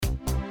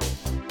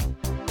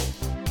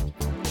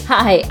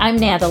Hi, I'm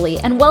Natalie,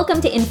 and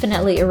welcome to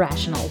Infinitely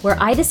Irrational, where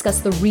I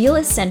discuss the real,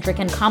 eccentric,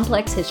 and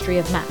complex history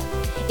of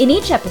math. In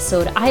each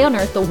episode, I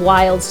unearth the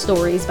wild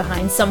stories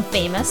behind some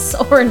famous,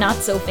 or not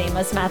so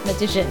famous,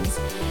 mathematicians.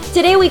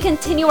 Today we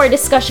continue our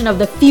discussion of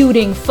the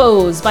feuding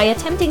foes by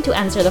attempting to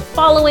answer the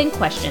following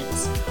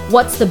questions.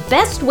 What's the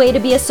best way to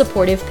be a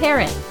supportive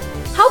parent?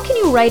 How can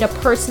you write a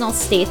personal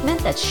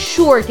statement that's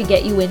sure to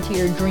get you into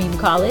your dream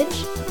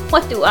college?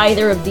 What do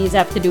either of these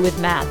have to do with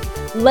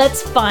math?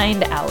 Let's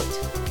find out.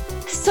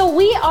 So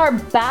we are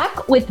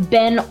back with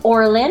Ben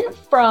Orlin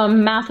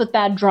from Math with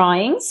Bad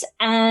Drawings,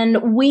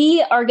 and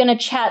we are going to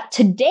chat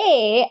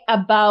today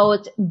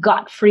about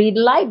Gottfried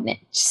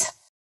Leibniz.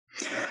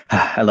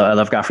 I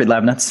love Gottfried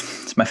Leibniz.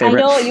 It's my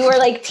favorite. I know, you were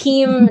like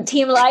team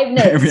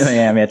Leibniz. I really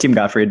am, yeah, team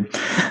Gottfried.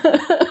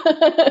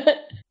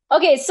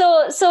 Okay,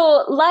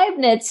 so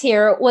Leibniz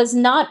here was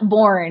not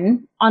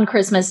born on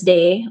Christmas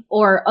Day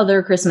or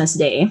other Christmas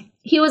Day.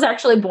 He was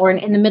actually born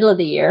in the middle of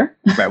the year.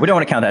 Right, we don't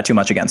want to count that too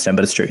much against him,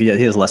 but it's true. He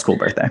has a less cool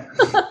birthday.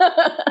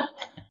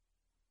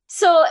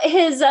 So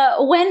his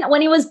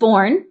when he was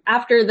born,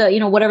 after the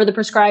whatever the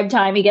prescribed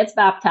time, he gets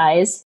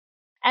baptized.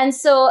 And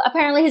so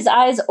apparently his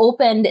eyes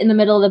opened in the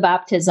middle of the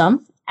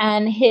baptism,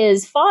 and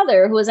his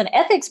father, who was an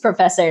ethics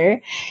professor,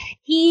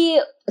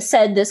 he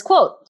said this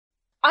quote,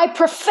 "I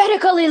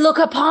prophetically look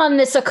upon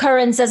this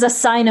occurrence as a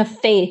sign of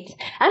faith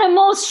and a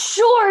most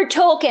sure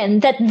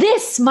token that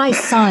this, my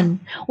son,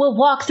 will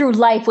walk through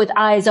life with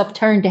eyes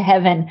upturned to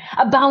heaven,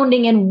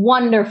 abounding in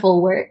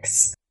wonderful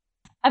works."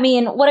 I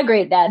mean, what a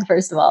great dad,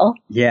 first of all.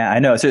 Yeah, I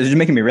know. So it's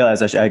making me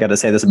realize I got to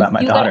say this about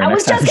my daughter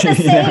next time. I was just going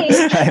to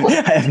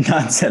say. I have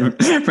not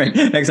said, right,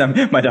 next time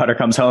my daughter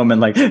comes home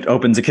and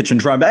opens a kitchen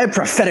drawer, I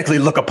prophetically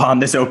look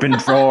upon this open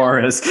drawer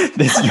as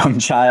this young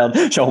child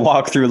shall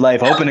walk through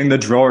life, opening the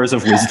drawers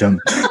of wisdom.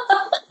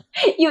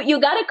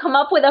 You got to come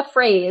up with a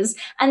phrase,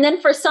 and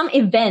then for some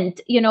event,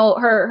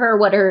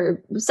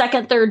 her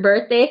second, third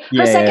birthday,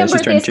 her second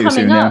birthday is coming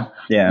soon, up.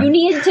 Yeah. You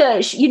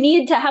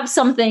need to have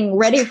something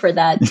ready for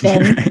that,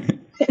 then.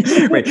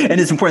 Right,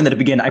 and it's important that it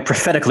begin. I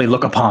prophetically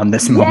look upon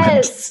this moment.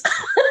 Yes.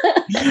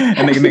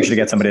 And make sure to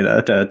get somebody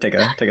to take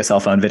a cell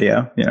phone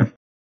video.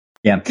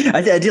 Yeah.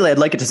 Ideally, I'd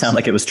like it to sound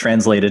like it was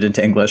translated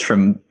into English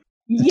from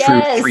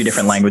through three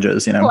different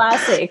languages.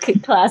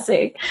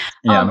 Classic.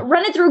 Yeah.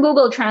 Run it through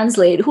Google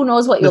Translate. Who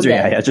knows what you'll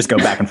get? Yeah. Just go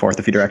back and forth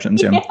a few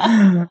directions.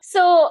 Yeah.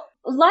 So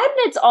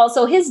Leibniz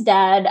also, his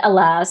dad,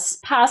 alas,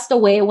 passed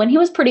away when he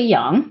was pretty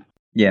young.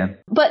 Yeah.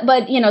 But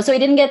so he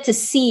didn't get to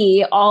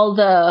see all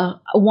the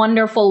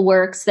wonderful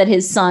works that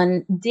his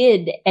son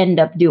did end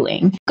up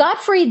doing.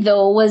 Gottfried,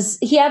 though,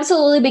 he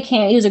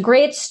was a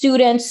great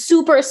student,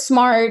 super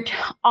smart,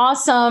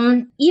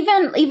 awesome.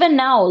 Even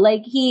now,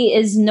 he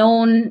is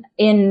known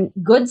in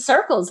good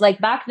circles.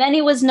 Back then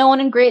he was known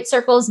in great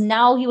circles.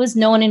 Now he was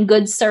known in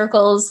good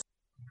circles.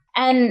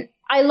 And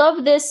I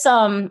love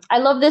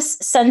this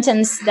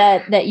sentence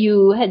that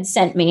you had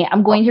sent me.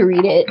 I'm going to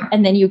read it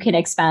and then you can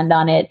expand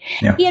on it.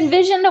 Yeah. He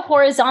envisioned a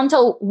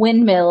horizontal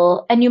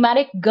windmill, a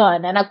pneumatic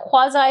gun, and a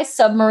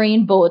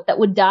quasi-submarine boat that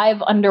would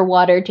dive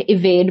underwater to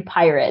evade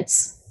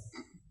pirates.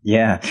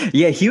 Yeah.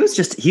 He was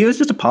just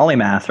a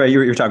polymath, right? You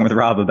were talking with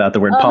Rob about the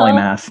word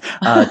polymath.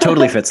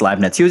 Totally fits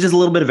Leibniz. He was just a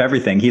little bit of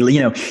everything.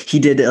 He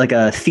did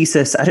a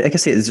thesis. I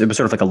guess it was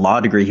sort of like a law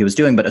degree he was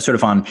doing, but sort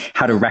of on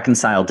how to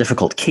reconcile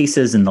difficult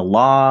cases in the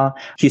law.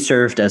 He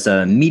served as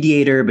a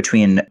mediator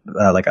between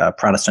a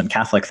Protestant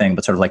Catholic thing,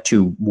 but sort of like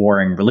two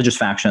warring religious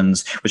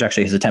factions, which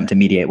actually his attempt to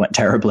mediate went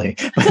terribly.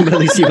 But at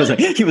least he was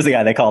the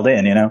guy they called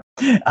in,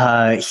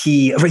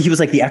 He was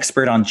like the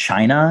expert on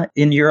China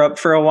in Europe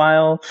for a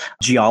while.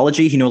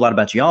 Geology. He knew a lot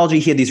about geology.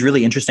 He had these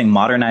really interesting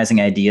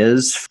modernizing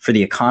ideas for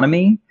the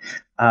economy.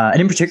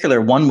 And in particular,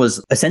 one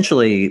was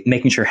essentially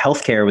making sure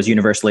healthcare was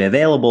universally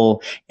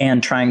available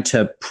and trying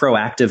to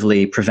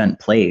proactively prevent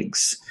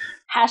plagues.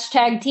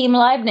 Hashtag Team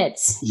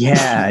Leibniz.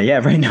 Yeah,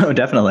 right. No,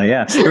 definitely.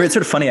 Yeah. It's sort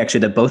of funny, actually,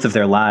 that both of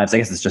their lives, I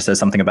guess this just says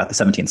something about the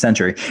 17th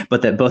century,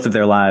 but that both of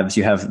their lives,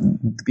 you have,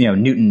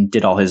 Newton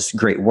did all his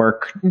great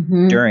work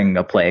during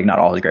a plague, not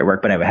all his great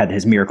work, but had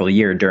his miracle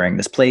year during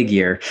this plague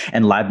year.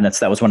 And Leibniz,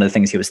 that was one of the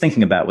things he was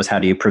thinking about, was how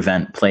do you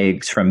prevent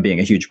plagues from being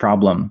a huge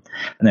problem?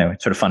 And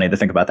it's sort of funny to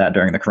think about that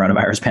during the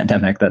coronavirus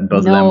pandemic, that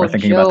both of them were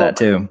thinking about that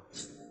too.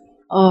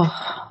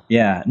 Oh.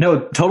 Yeah,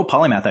 no, total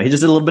polymath though. He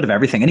just did a little bit of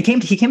everything. And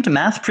he came to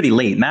math pretty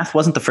late. Math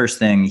wasn't the first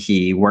thing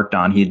he worked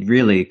on. He'd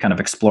really kind of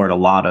explored a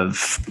lot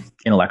of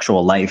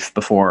intellectual life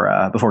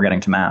before getting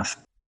to math.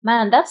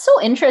 Man, that's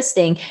so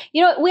interesting.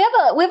 We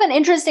have an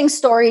interesting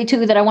story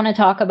too that I want to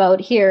talk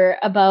about here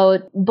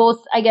about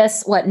both, I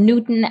guess,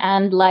 Newton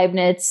and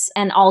Leibniz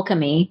and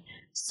alchemy.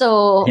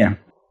 So yeah.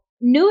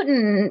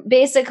 Newton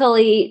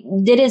basically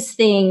did his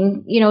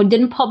thing,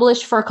 didn't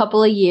publish for a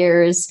couple of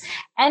years,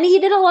 and he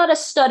did a lot of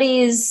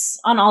studies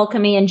on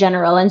alchemy in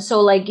general. And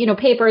so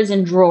papers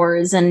in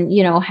drawers and,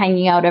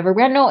 hanging out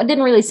everywhere. No, it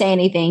didn't really say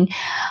anything.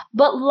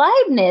 But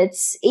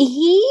Leibniz,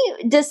 he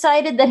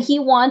decided that he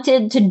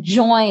wanted to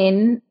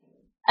join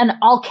an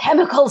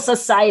alchemical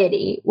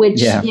society,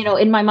 which,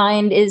 in my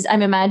mind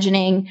I'm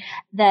imagining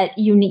that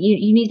you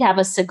need to have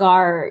a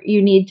cigar.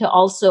 You need to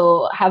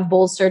also have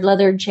bolstered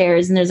leather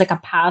chairs, and there's like a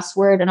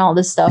password and all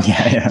this stuff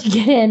to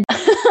get in.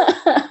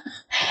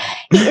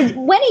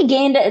 When he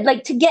gained,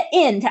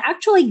 to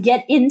actually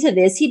get into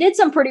this, he did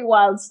some pretty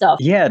wild stuff.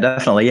 Yeah,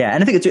 definitely. Yeah.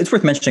 And I think it's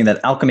worth mentioning that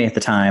alchemy at the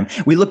time,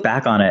 we look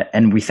back on it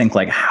and we think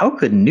like, how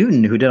could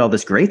Newton, who did all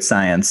this great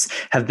science,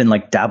 have been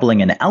like dabbling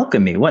in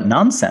alchemy? What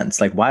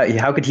nonsense. Like,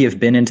 how could he have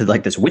been into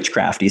like this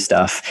witchcrafty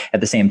stuff at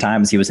the same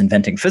time as he was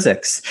inventing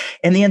physics?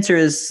 And the answer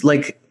is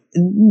like,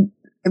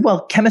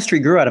 well, chemistry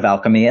grew out of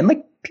alchemy, and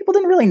like, people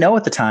didn't really know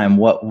at the time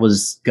what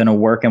was going to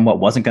work and what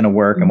wasn't going to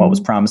work and what was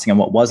promising and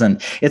what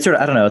wasn't. It's sort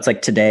of, I don't know, it's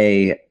like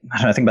today,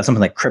 I think about something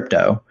like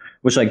crypto,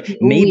 which like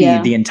maybe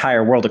the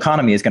entire world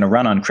economy is going to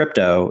run on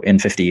crypto in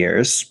 50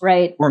 years.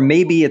 Right. Or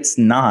maybe it's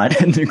not,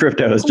 and the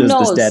crypto is just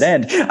this dead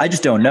end. I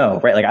just don't know,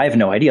 right? Like I have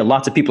no idea.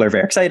 Lots of people are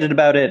very excited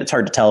about it. It's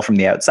hard to tell from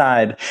the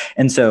outside.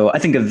 And so I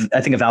think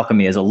of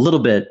alchemy as a little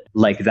bit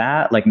like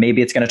that. Like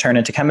maybe it's going to turn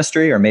into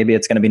chemistry, or maybe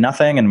it's going to be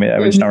nothing, and we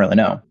just don't really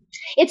know.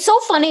 It's so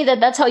funny that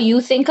that's how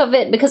you think of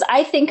it, because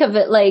I think of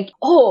it like,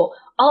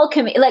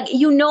 alchemy. Like,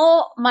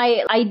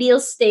 my ideal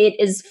state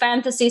is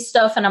fantasy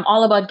stuff, and I'm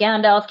all about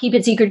Gandalf, keep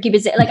it secret, keep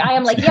it Like, I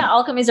am like,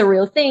 alchemy is a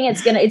real thing.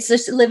 It's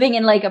just living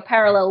in like a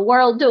parallel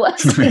world to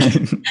us.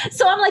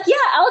 So I'm like,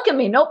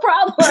 alchemy, no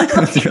problem.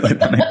 That's really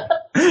funny.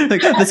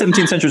 Like the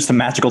 17th century is a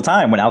magical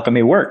time when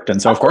alchemy worked.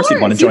 And so of course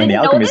you'd want to join the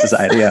Alchemy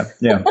Society.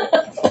 Yeah.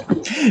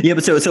 Yeah,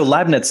 but so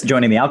Leibniz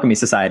joining the Alchemy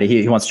Society,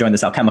 he wants to join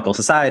this alchemical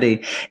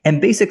society.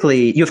 And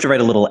basically you have to write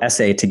a little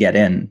essay to get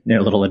in, a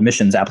little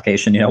admissions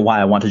application,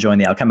 why I want to join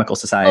the Alchemical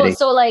Society. Oh,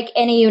 so like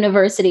any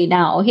university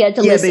now, he had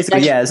to list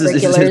basically, this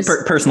is his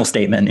personal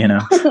statement,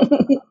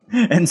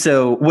 And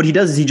so what he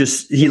does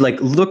is he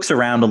looks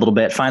around a little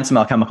bit, finds some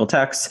alchemical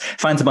texts,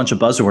 finds a bunch of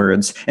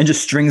buzzwords, and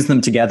just strings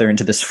them together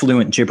into this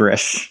fluent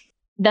gibberish.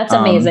 That's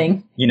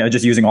amazing.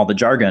 Just using all the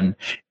jargon.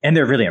 And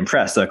they're really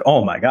impressed. They're like,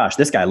 oh my gosh,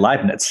 this guy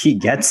Leibniz, he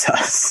gets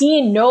us.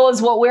 He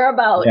knows what we're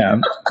about. Yeah.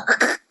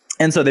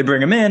 And so they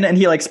bring him in, and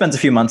he spends a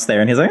few months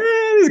there, and he's like,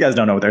 these guys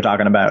don't know what they're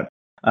talking about.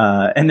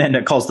 And then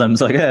it calls them,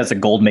 it's a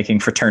gold making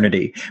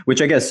fraternity,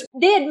 which I guess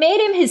they had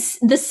made him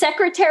the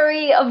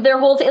secretary of their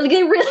whole thing. Like,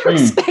 they really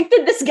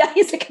respected this guy.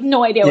 He's like, I have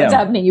no idea what's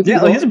happening.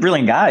 He's a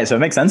brilliant guy, so it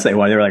makes sense. They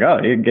were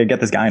like, you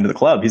get this guy into the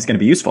club. He's going to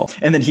be useful.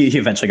 And then he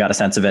eventually got a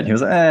sense of it. And he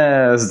was like,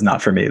 this is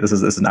not for me. This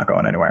is not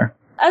going anywhere.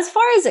 As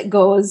far as it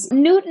goes,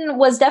 Newton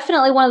was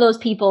definitely one of those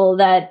people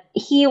that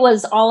he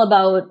was all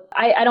about,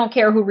 I don't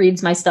care who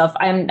reads my stuff.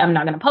 I'm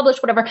not going to publish,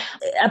 whatever.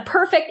 A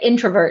perfect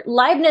introvert.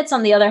 Leibniz,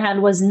 on the other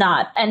hand, was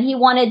not. And he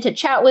wanted to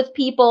chat with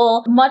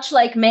people, much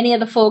like many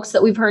of the folks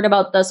that we've heard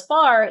about thus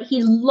far.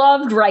 He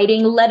loved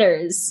writing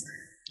letters.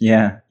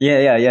 Yeah.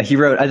 He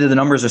wrote, I did the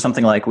numbers or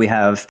something like we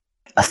have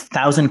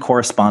 1,000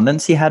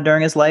 correspondence he had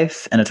during his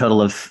life, and a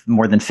total of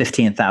more than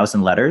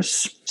 15,000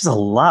 letters. Which is a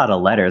lot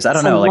of letters. I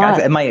don't know.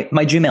 Like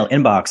my Gmail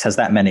inbox has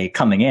that many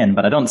coming in,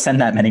 but I don't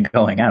send that many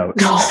going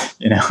out.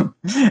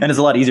 And it's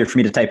a lot easier for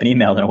me to type an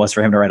email than it was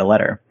for him to write a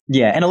letter.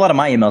 Yeah, and a lot of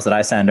my emails that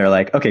I send are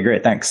like, okay,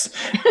 great, thanks.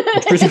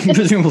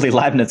 Presumably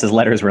Leibniz's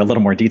letters were a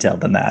little more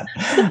detailed than that.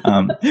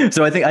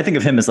 So I think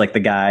of him as like the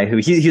guy who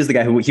he's the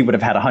guy who he would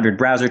have had 100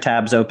 browser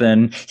tabs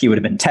open. He would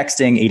have been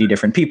texting 80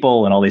 different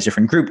people in all these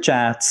different group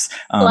chats.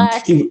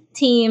 Slack,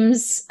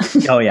 Teams.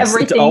 Oh yes,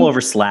 it's all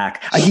over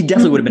Slack. He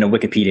definitely would have been a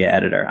Wikipedia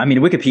editor. I mean,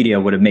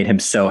 Wikipedia would have made him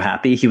so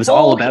happy. He was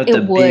all about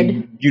the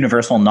big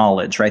universal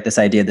knowledge, right? This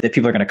idea that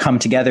people are going to come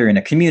together in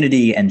a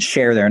community and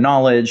share their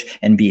knowledge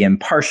and be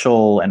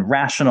impartial and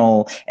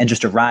rational and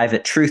just arrive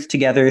at truth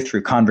together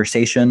through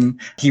conversation.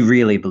 He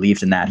really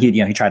believed in that.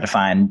 He tried to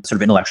find sort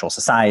of intellectual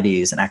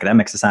societies and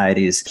academic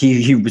societies.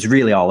 He was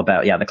really all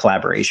about, the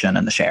collaboration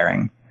and the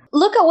sharing.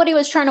 Look at what he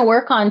was trying to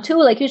work on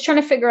too. Like, he was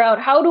trying to figure out,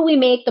 how do we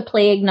make the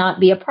plague not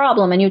be a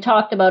problem? And you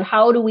talked about,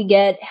 how do we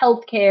get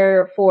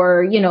healthcare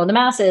for, the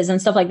masses and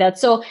stuff like that.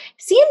 So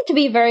seemed to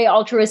be very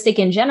altruistic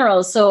in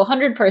general. So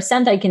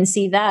 100% I can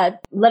see that.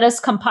 Let us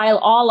compile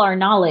all our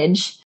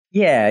knowledge.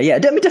 Yeah.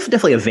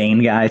 Definitely a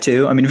vain guy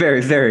too. I mean,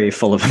 very, very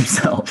full of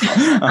himself.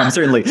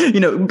 Certainly,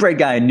 bright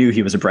guy, knew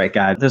he was a bright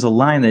guy. There's a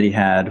line that he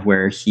had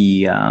where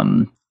he,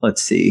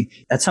 let's see.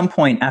 At some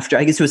point after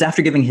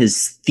giving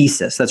his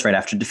thesis, that's right,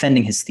 after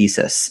defending his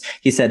thesis,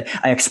 he said,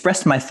 I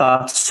expressed my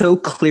thoughts so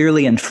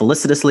clearly and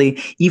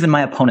felicitously, even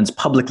my opponents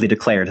publicly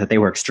declared that they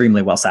were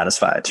extremely well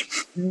satisfied.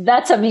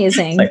 That's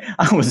amazing.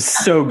 I was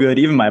so good.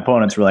 Even my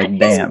opponents were like,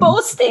 damn. He's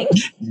boasting.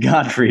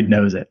 Gottfried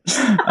knows it.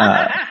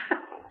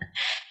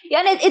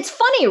 Yeah, and it's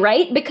funny,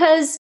 right?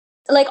 Because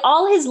like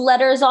all his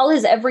letters, all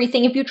his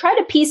everything, if you try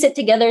to piece it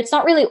together, it's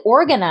not really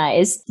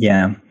organized.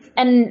 Yeah.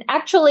 And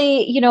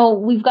actually,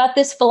 we've got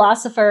this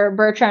philosopher,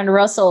 Bertrand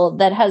Russell,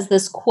 that has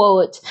this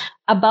quote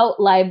about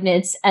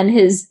Leibniz and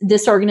his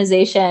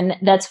disorganization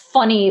that's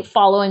funny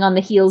following on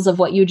the heels of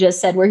what you just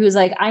said, where he was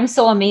like, I'm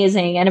so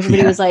amazing. And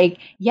everybody was like,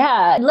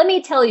 yeah, let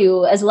me tell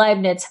you as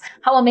Leibniz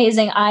how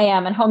amazing I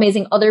am and how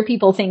amazing other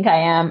people think I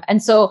am.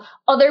 And so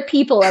other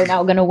people are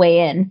now going to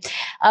weigh in.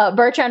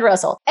 Bertrand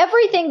Russell.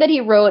 Everything that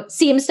he wrote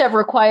seems to have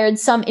required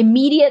some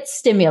immediate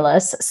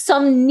stimulus,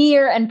 some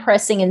near and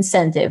pressing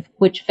incentive,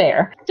 which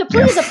fair, to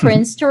please a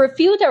prince, to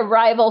refute a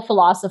rival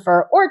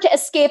philosopher, or to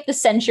escape the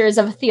censures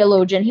of a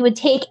theologian. He would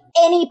take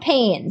any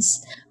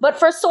pains. But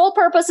for sole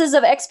purposes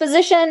of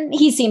exposition,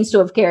 he seems to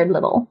have cared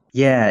little.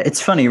 Yeah,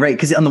 it's funny, right?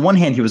 Because on the one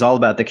hand, he was all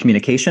about the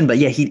communication, but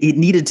yeah, it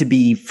needed to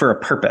be for a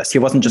purpose. He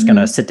wasn't just going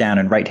to sit down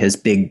and write his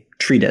big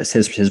treatise,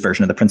 his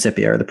version of the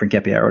Principia or the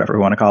Principia or whatever we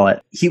want to call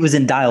it. He was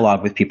in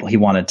dialogue with people. He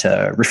wanted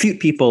to refute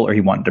people or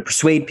he wanted to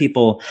persuade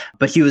people,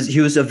 but he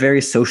was a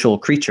very social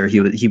creature.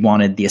 He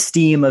wanted the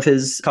esteem of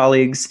his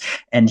colleagues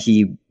and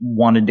he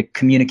wanted to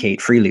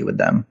communicate freely with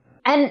them.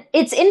 And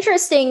it's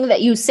interesting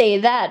that you say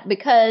that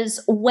because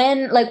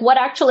what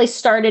actually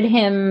started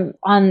him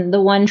on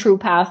the one true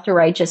path to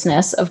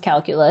righteousness of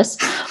calculus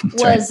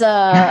was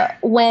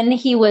when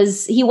he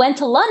went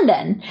to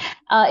London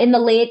in the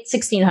late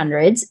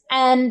 1600s,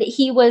 and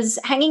he was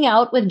hanging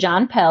out with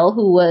John Pell,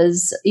 who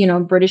was,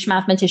 British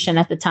mathematician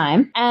at the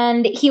time.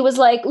 And he was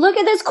like, look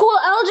at this cool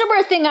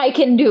algebra thing I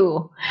can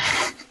do.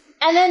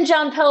 And then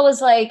John Pell was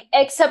like,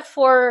 except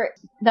for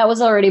that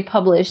was already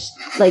published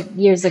like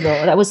years ago.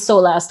 That was so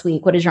last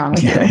week. What is wrong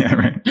with you? Yeah,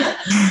 right.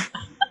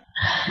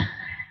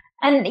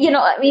 And,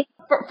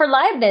 for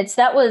Leibniz,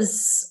 that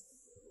was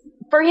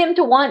for him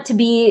to want to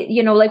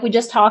be, like we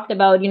just talked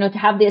about, to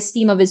have the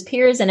esteem of his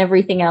peers and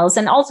everything else.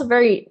 And also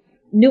very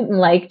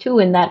Newton-like too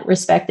in that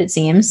respect, it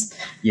seems.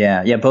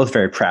 Yeah, both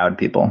very proud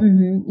people.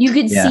 Mm-hmm. You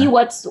could see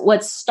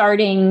what's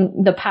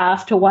starting the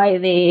path to why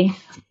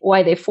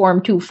they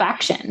form two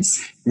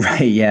factions.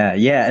 Right.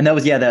 Yeah. And that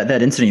was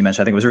that incident you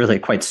mentioned, I think was really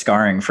quite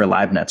scarring for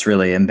Leibniz,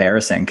 really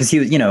embarrassing because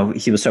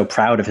he was so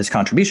proud of his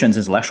contributions,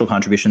 his intellectual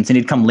contributions, and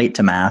he'd come late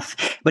to math,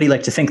 but he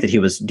liked to think that he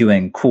was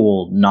doing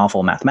cool,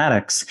 novel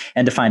mathematics,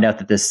 and to find out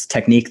that this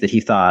technique that he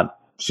thought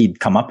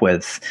he'd come up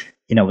with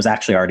was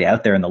actually already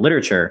out there in the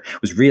literature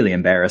was really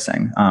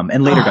embarrassing.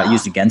 And later got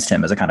used against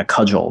him as a kind of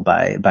cudgel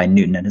by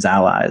Newton and his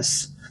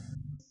allies.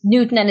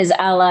 Newton and his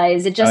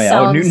allies. It just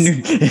sounds...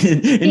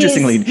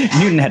 Interestingly,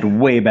 Newton had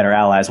way better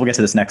allies. We'll get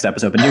to this next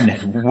episode, but Newton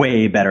had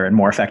way better and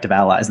more effective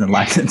allies than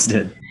Leibniz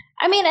did.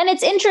 I mean, and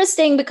it's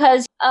interesting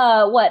because,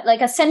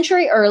 like a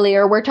century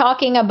earlier, we're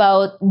talking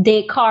about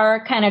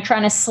Descartes kind of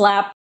trying to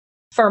slap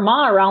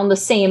Fermat around the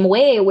same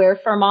way, where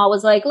Fermat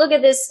was like, look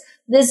at this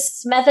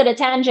method of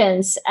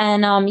tangents,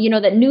 and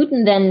that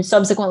Newton then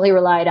subsequently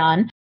relied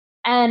on.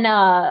 And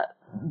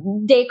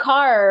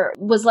Descartes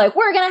was like,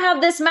 we're going to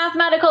have this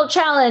mathematical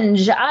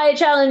challenge. I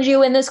challenge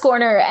you in this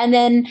corner. And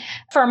then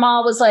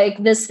Fermat was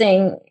like, this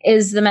thing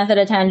is the method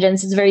of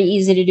tangents. It's very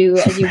easy to do,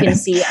 as you can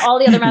see. All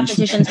the other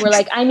mathematicians were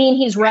like, I mean,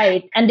 he's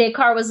right. And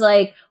Descartes was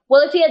like,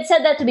 well, if he had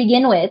said that to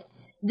begin with,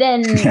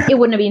 then it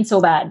wouldn't have been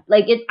so bad.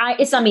 Like,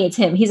 it's not me, it's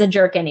him. He's a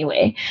jerk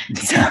anyway.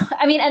 So,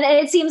 I mean, and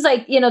it seems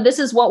like, this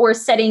is what we're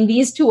setting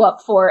these two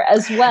up for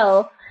as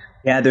well.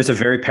 Yeah, there's a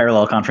very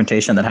parallel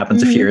confrontation that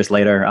happens a few years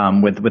later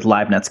with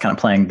Leibniz kind of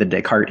playing the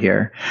Descartes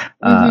here.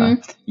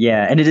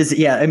 Yeah, and it is.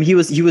 Yeah, I mean, he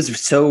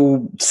was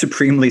so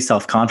supremely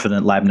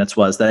self-confident, Leibniz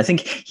was, that I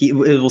think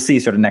we'll see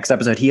sort of next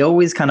episode. He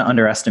always kind of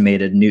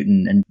underestimated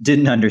Newton and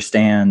didn't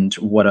understand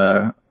what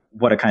a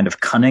kind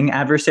of cunning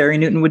adversary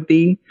Newton would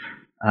be.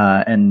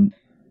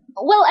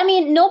 Well, I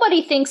mean,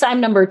 nobody thinks I'm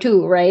number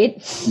two,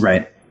 right?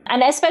 Right.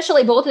 And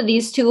especially both of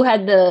these two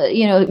had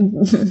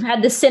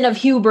the sin of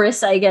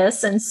hubris, I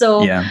guess. And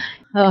so,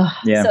 so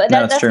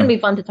that's going to be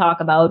fun to talk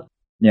about.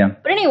 Yeah.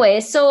 But anyway,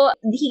 so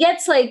he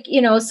gets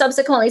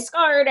subsequently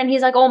scarred and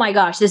he's like, oh my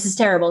gosh, this is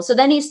terrible. So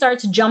then he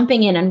starts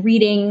jumping in and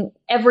reading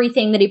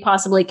everything that he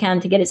possibly can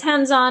to get his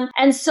hands on.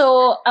 And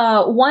so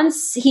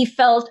once he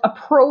felt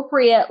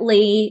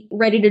appropriately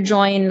ready to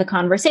join the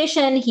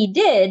conversation, he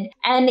did.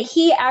 And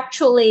he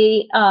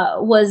actually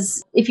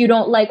was, if you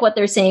don't like what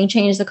they're saying,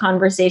 change the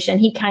conversation.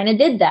 He kind of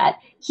did that.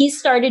 He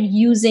started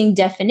using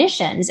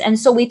definitions. And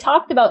so we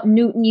talked about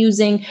Newton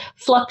using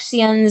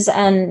fluxions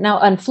and now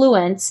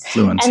fluents.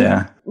 Fluents, and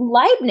yeah.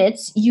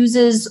 Leibniz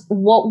uses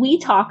what we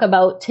talk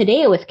about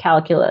today with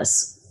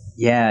calculus.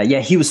 Yeah,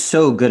 he was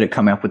so good at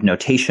coming up with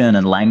notation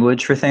and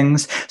language for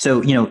things.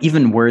 So,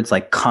 even words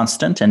like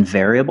constant and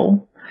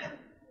variable,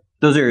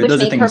 Those are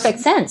things. Perfect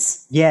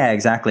sense. Yeah,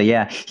 exactly.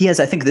 Yeah. He has,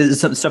 I think this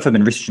is some stuff I've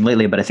been researching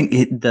lately, but I think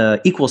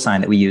the equal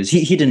sign that we use,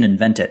 he didn't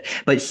invent it,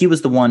 but he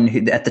was the one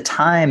who, at the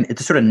time,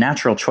 the sort of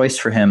natural choice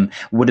for him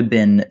would have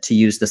been to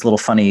use this little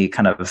funny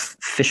kind of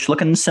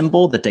fish-looking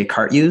symbol that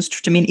Descartes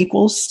used to mean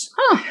equals.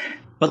 Huh.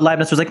 But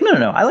Leibniz was like, no.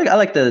 I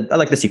like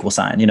this equal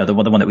sign, the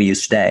one that we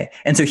use today.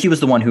 And so he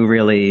was the one who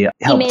really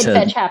helped. He made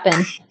fetch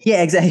happen.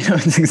 Yeah, exactly.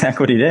 That's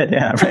exactly what he did.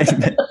 Yeah, right.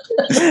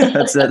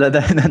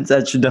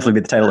 that should definitely be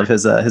the title of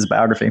his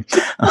biography.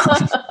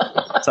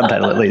 So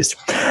subtitle at least.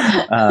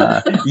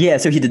 Yeah,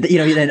 so he did, he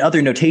did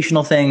other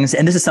notational things.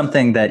 And this is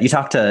something that you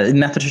talk to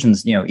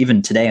mathematicians,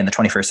 even today in the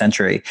 21st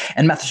century,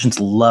 and mathematicians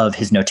love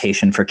his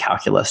notation for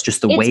calculus,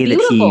 just the way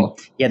beautiful.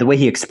 the way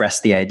he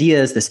expressed the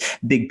ideas, this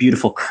big,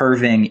 beautiful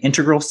curving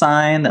integral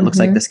sign that looks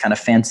like this kind of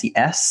fancy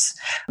S,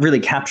 really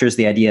captures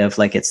the idea of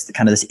like, it's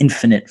kind of this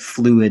infinite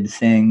fluid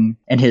thing.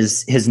 And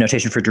his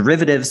notation for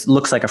derivatives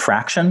looks like a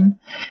fraction,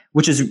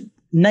 which is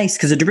nice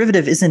because a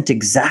derivative isn't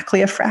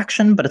exactly a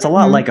fraction, but it's a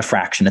lot like a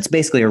fraction. It's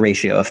basically a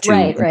ratio of two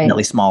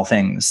infinitely small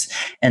things.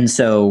 And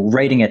so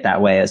writing it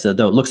that way, as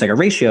though it looks like a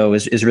ratio,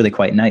 is really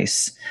quite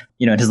nice.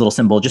 And his little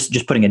symbol,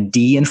 just putting a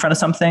D in front of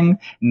something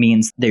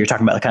means that you're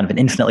talking about kind of an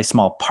infinitely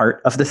small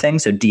part of the thing.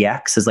 So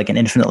dx is like an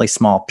infinitely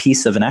small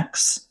piece of an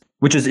x,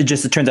 which is,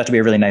 it turns out to be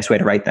a really nice way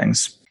to write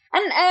things.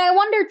 And I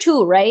wonder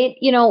too, right?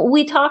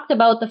 We talked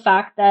about the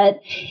fact that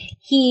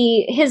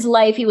his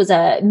life, he was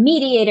a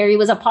mediator, he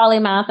was a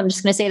polymath. I'm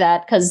just going to say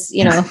that because,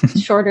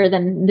 shorter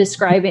than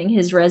describing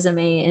his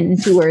resume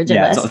in 2 words or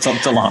less.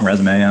 It's a long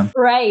resume, yeah.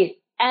 Right.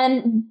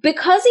 And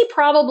because he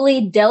probably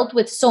dealt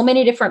with so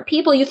many different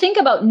people, you think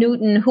about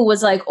Newton, who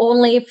was like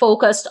only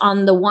focused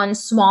on the one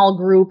small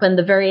group and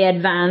the very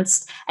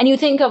advanced. And you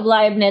think of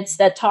Leibniz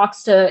that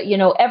talks to,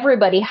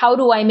 everybody. How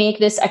do I make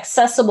this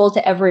accessible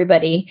to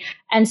everybody?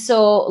 And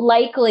so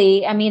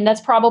likely,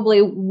 that's probably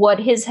what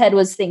his head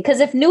was thinking. Because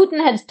if Newton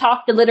had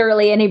talked to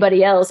literally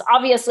anybody else,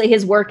 obviously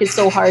his work is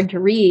so hard to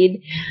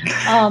read.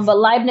 But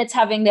Leibniz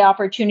having the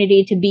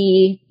opportunity to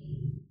be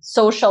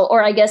social,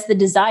 or I guess the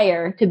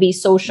desire to be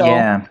social.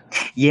 Yeah.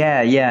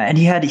 And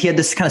he had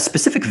this kind of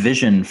specific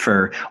vision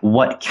for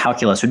what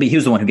calculus would be. He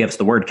was the one who gave us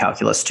the word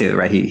calculus too,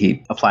 right?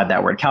 He applied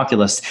that word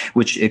calculus,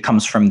 which it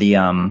comes from the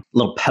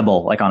little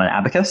pebble like on an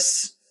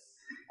abacus.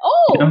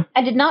 Oh,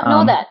 I did not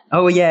know that.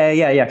 Oh,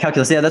 yeah.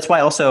 Calculus. Yeah, that's why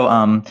also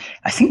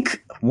I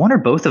think one or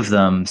both of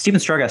them, Stephen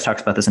Strogas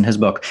talks about this in his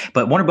book,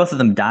 but one or both of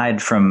them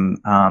died from,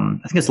 I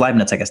think it's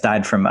Leibniz, I guess,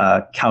 died from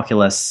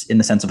calculus in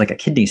the sense of like a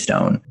kidney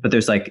stone. But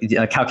there's like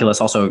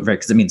calculus also, right,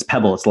 because it means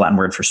pebble. It's the Latin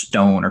word for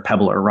stone or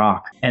pebble or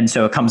rock. And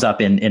so it comes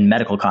up in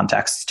medical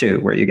contexts too,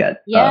 where you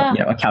get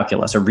a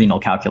calculus, or renal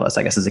calculus,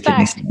 I guess, is a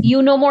kidney stone.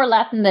 You know more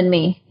Latin than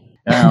me.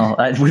 Well,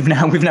 we've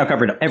now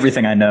covered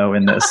everything I know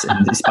in these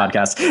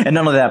podcasts, and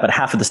not only that, but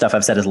half of the stuff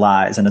I've said is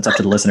lies, and it's up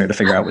to the listener to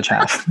figure out which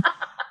half.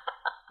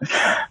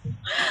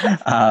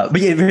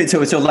 But yeah,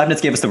 so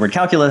Leibniz gave us the word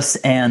calculus,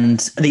 and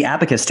the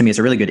abacus to me is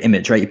a really good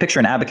image, right? You picture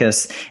an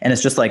abacus, and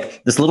it's just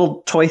like this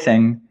little toy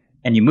thing,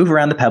 and you move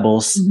around the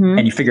pebbles,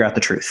 and you figure out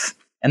the truth.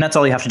 And that's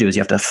all you have to do is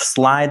you have to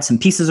slide some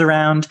pieces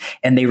around,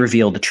 and they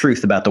reveal the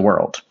truth about the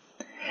world.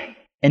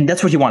 And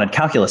that's what he wanted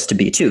calculus to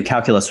be too.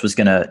 Calculus was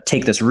going to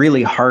take this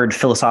really hard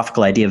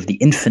philosophical idea of the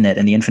infinite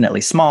and the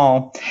infinitely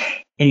small,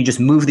 and you just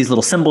move these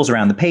little symbols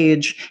around the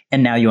page,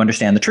 and now you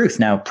understand the truth.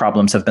 Now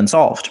problems have been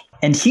solved.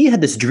 And he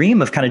had this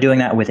dream of kind of doing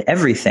that with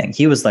everything.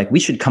 He was like, we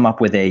should come up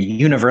with a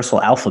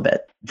universal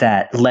alphabet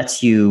that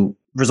lets you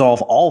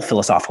resolve all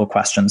philosophical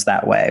questions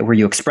that way, where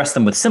you express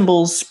them with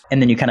symbols,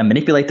 and then you kind of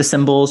manipulate the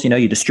symbols,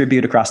 you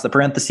distribute across the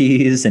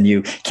parentheses, and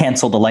you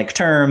cancel the like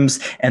terms,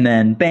 and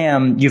then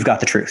bam, you've got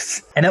the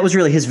truth. And that was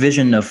really his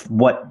vision of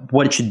what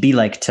it should be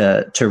like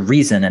to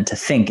reason and to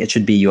think. It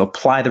should be you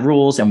apply the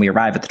rules and we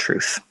arrive at the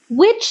truth.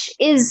 Which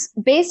is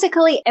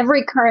basically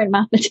every current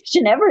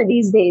mathematician ever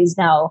these days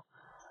now.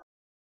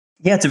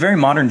 Yeah, it's a very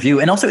modern view.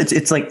 And also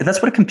it's like,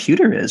 that's what a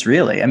computer is,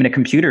 really. A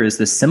computer is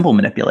this symbol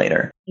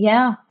manipulator.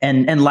 Yeah.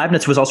 And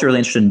Leibniz was also really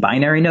interested in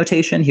binary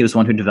notation. He was the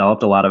one who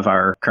developed a lot of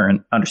our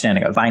current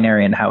understanding of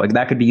binary and how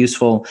that could be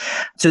useful.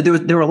 So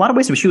there were a lot of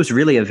ways in which he was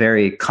really a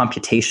very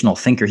computational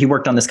thinker. He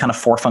worked on this kind of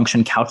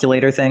 4-function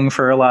calculator thing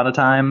for a lot of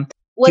time.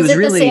 Was it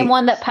really the same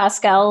one that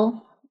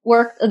Pascal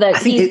work that I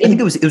think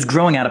it was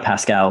growing out of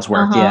Pascal's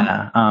work.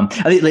 Yeah. I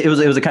think it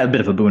was a kind of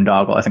bit of a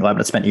boondoggle. I think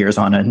Leibniz spent years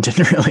on it and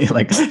didn't really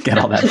get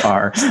all that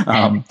far.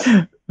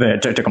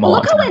 It took him a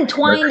long time. Look how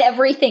entwined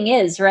everything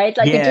is, right?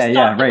 Like it just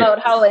talked about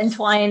how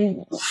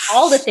entwined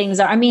all the things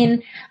are.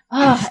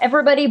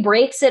 Everybody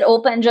breaks it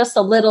open just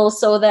a little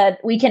so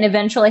that we can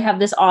eventually have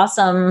this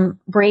awesome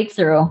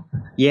breakthrough.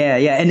 Yeah.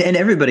 And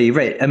everybody,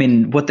 right.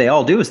 What they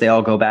all do is they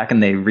all go back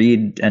and they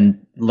read and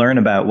learn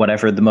about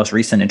whatever the most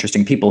recent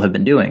interesting people have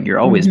been doing. You're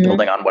always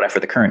building on whatever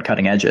the current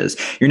cutting edge is.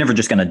 You're never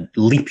just going to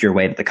leap your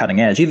way to the cutting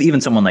edge. Even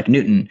someone like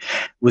Newton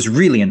was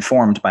really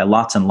informed by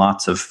lots and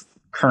lots of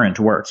current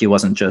work. He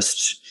wasn't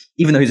just,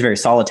 even though he's very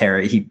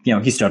solitary,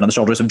 he stood on the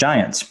shoulders of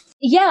giants.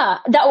 Yeah,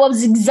 that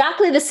was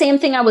exactly the same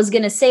thing I was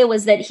going to say,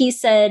 was that he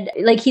said,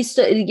 like, he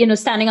stood,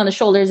 standing on the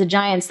shoulders of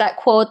giants. That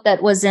quote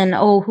that was in,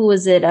 who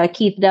was it?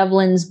 Keith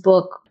Devlin's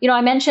book.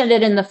 I mentioned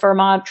it in the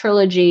Fermat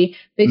trilogy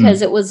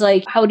because it was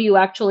like, how do you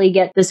actually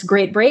get this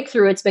great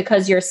breakthrough? It's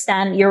because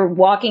you're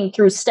walking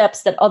through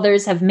steps that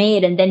others have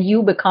made, and then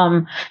you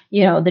become,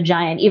 the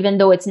giant, even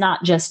though it's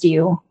not just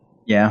you.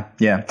 Yeah.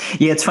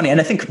 It's funny. And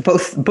I think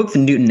both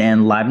Newton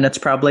and Leibniz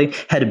probably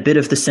had a bit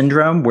of the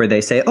syndrome where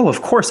they say, oh,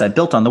 of course, I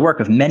built on the work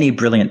of many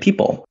brilliant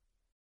people.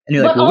 And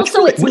you're like, well, which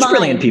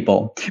brilliant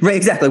people? Right,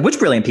 exactly. Which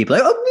brilliant people?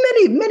 Like, oh,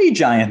 many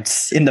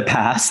giants in the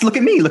past. Look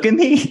at me.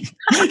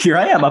 Here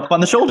I am up on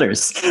the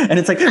shoulders. And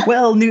it's like,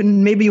 well,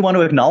 Newton, maybe you want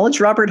to acknowledge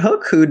Robert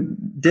Hooke, who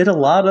did a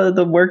lot of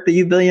the work that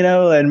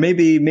and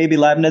maybe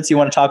Leibniz, you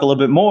want to talk a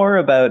little bit more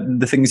about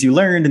the things you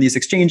learned in these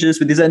exchanges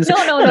with these.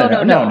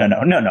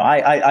 No.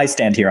 I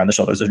stand here on the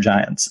shoulders of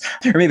giants.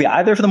 Or maybe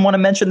either of them want to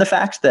mention the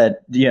fact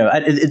that,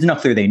 it's not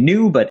clear they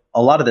knew, but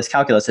a lot of this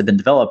calculus had been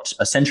developed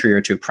a century or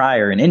two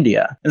prior in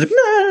India. It's like,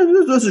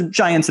 those are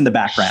giants in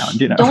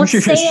Don't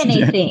say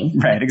anything.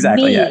 Right,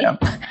 exactly. Me. Yeah.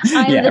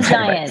 I'm the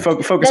giant.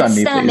 Right. Focus on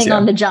me, standing please.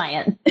 on the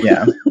giant.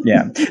 Yeah.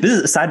 This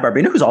is a sidebar, but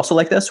you know who's also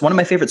like this? One of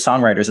my favorite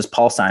songwriters is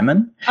Paul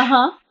Simon.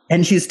 Uh-huh.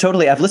 And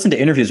I've listened to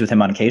interviews with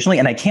him on occasionally,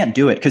 and I can't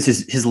do it because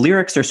his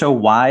lyrics are so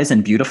wise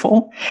and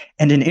beautiful.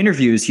 And in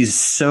interviews, he's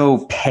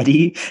so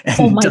petty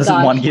and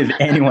doesn't want to give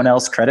anyone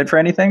else credit for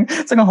anything.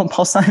 It's like, oh,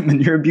 Paul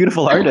Simon, you're a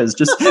beautiful artist.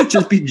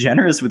 Just be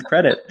generous with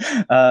credit.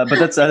 But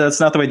that's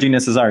not the way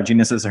geniuses are.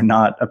 Geniuses are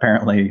not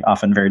apparently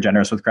often very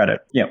generous with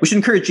credit. Yeah, we should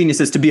encourage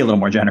geniuses to be a little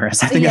more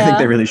generous. I think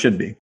they really should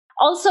be.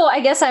 Also,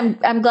 I guess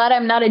I'm glad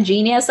I'm not a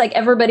genius. Like,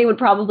 everybody would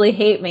probably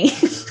hate me.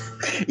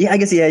 Yeah, I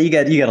guess, you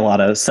get a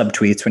lot of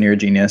subtweets when you're a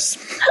genius.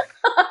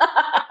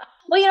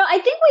 Well, I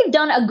think we've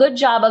done a good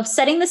job of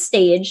setting the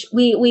stage.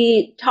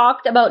 We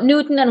talked about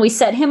Newton and we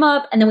set him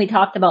up, and then we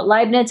talked about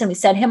Leibniz and we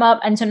set him up.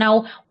 And so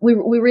now we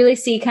really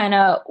see kind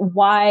of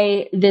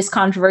why this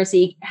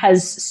controversy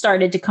has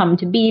started to come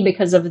to be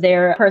because of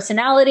their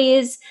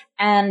personalities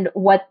and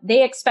what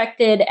they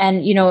expected.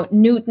 And,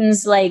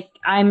 Newton's like,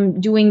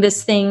 I'm doing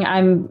this thing,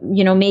 I'm,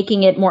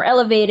 making it more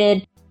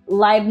elevated.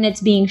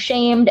 Leibniz being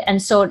shamed.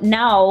 And so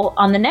now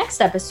on the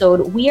next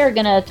episode, we are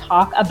going to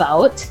talk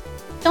about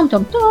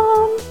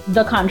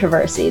the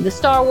controversy, the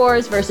Star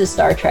Wars versus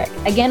Star Trek.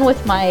 Again,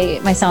 with my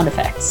sound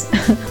effects.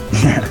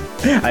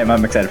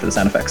 I'm excited for the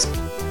sound effects.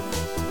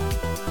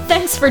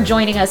 Thanks for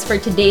joining us for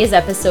today's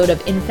episode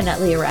of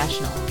Infinitely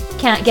Irrational.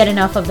 Can't get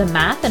enough of the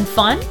math and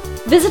fun?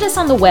 Visit us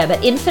on the web at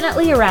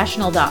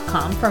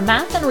infinitelyirrational.com for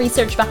math and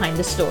research behind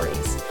the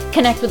stories.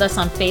 Connect with us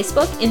on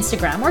Facebook,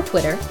 Instagram, or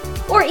Twitter,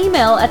 or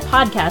email at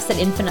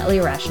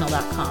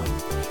podcast@infinitelyirrational.com.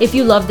 If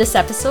you loved this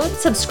episode,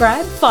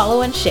 subscribe,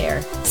 follow, and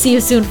share. See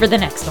you soon for the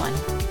next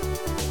one.